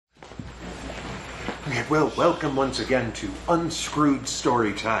Okay, well, welcome once again to Unscrewed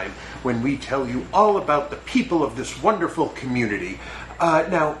Story Time, when we tell you all about the people of this wonderful community.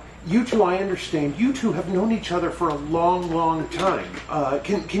 Now, you two, I understand, you two have known each other for a long, long time.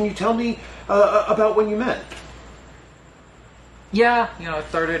 Can you tell me about when you met? Yeah, it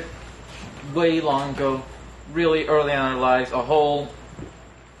started way long ago, really early in our lives, a whole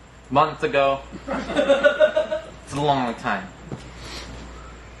month ago. It's a long time.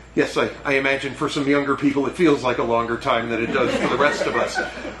 Yes, I imagine for some younger people it feels like a longer time than it does for the rest of us.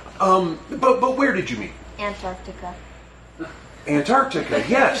 But where did you meet? Antarctica. Antarctica,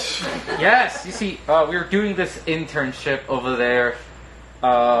 yes. Yes, you see, we were doing this internship over there,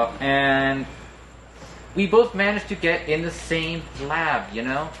 and we both managed to get in the same lab,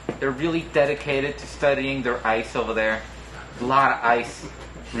 They're really dedicated to studying their ice over there. A lot of ice,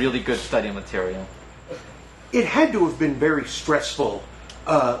 really good study material. It had to have been very stressful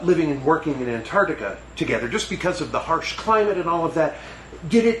living and working in Antarctica together, just because of the harsh climate and all of that.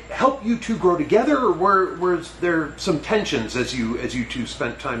 Did it help you two grow together, or were there some tensions as you two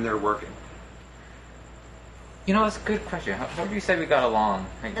spent time there working? That's a good question. How do you say we got along?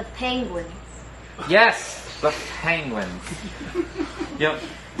 The penguins. Yes, the penguins.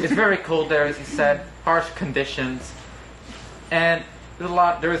 It's very cold there, as you said. Harsh conditions, and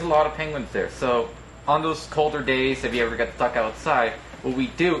there is a lot of penguins there. So on those colder days, if you ever get stuck outside, what we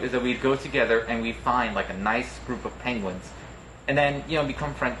do is that we go together and we find like a nice group of penguins, and then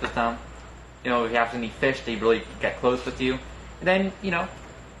become friends with them. If you have any fish, they really get close with you, and then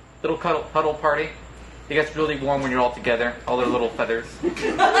little cuddle party. It gets really warm when you're all together, all their little feathers.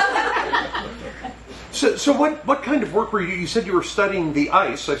 So what kind of work were you? You said you were studying the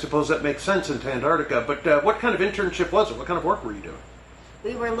ice. I suppose that makes sense into Antarctica. But what kind of internship was it? What kind of work were you doing?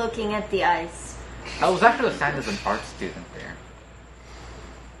 We were looking at the ice. I was actually assigned as an art student there.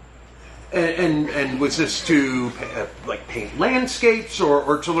 And was this to paint landscapes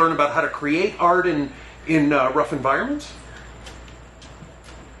or to learn about how to create art in rough environments?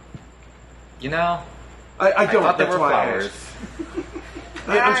 I don't. Thought there That's were why flowers.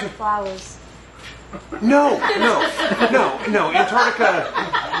 There aren't flowers. No.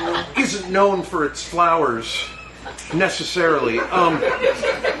 Antarctica isn't known for its flowers necessarily.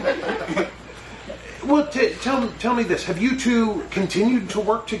 Well, tell me this. Have you two continued to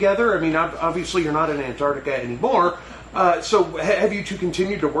work together? I mean, obviously you're not in Antarctica anymore. So have you two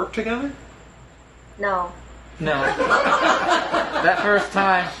continued to work together? No. No. That first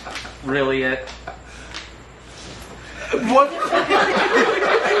time, really it.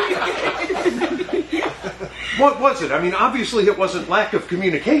 What was it? I mean, obviously it wasn't lack of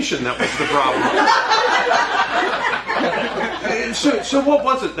communication that was the problem. So what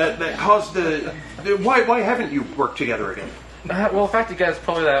was it that caused the... Why haven't you worked together again? Well, in fact, you guys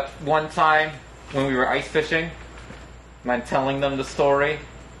probably that one time when we were ice fishing, mind telling them the story?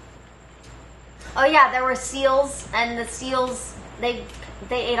 Oh yeah, there were seals, and the seals, they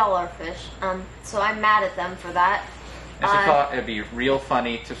ate all our fish. So I'm mad at them for that. And she thought it'd be real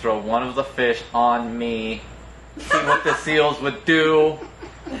funny to throw one of the fish on me, see what the seals would do.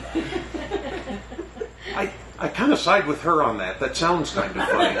 I kind of side with her on that. That sounds kind of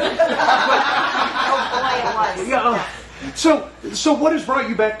funny. Oh boy, it was. Yeah. So what has brought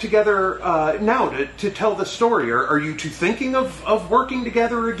you back together now to tell the story? Are you two thinking of working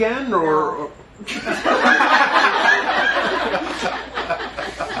together again, or?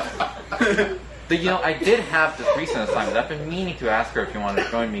 No. I did have this recent assignment. I've been meaning to ask her if you wanted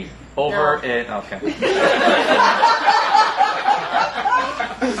to join me over it. Okay.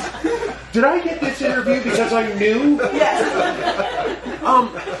 Did I get this interview because I knew? Yes.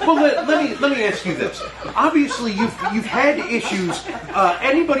 Well, let me ask you this. Obviously, you've had issues.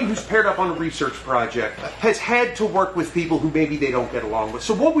 Anybody who's paired up on a research project has had to work with people who maybe they don't get along with.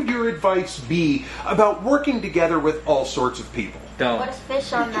 So, what would your advice be about working together with all sorts of people? Don't. Put a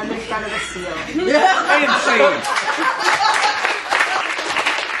fish on them in front of a seal. And same.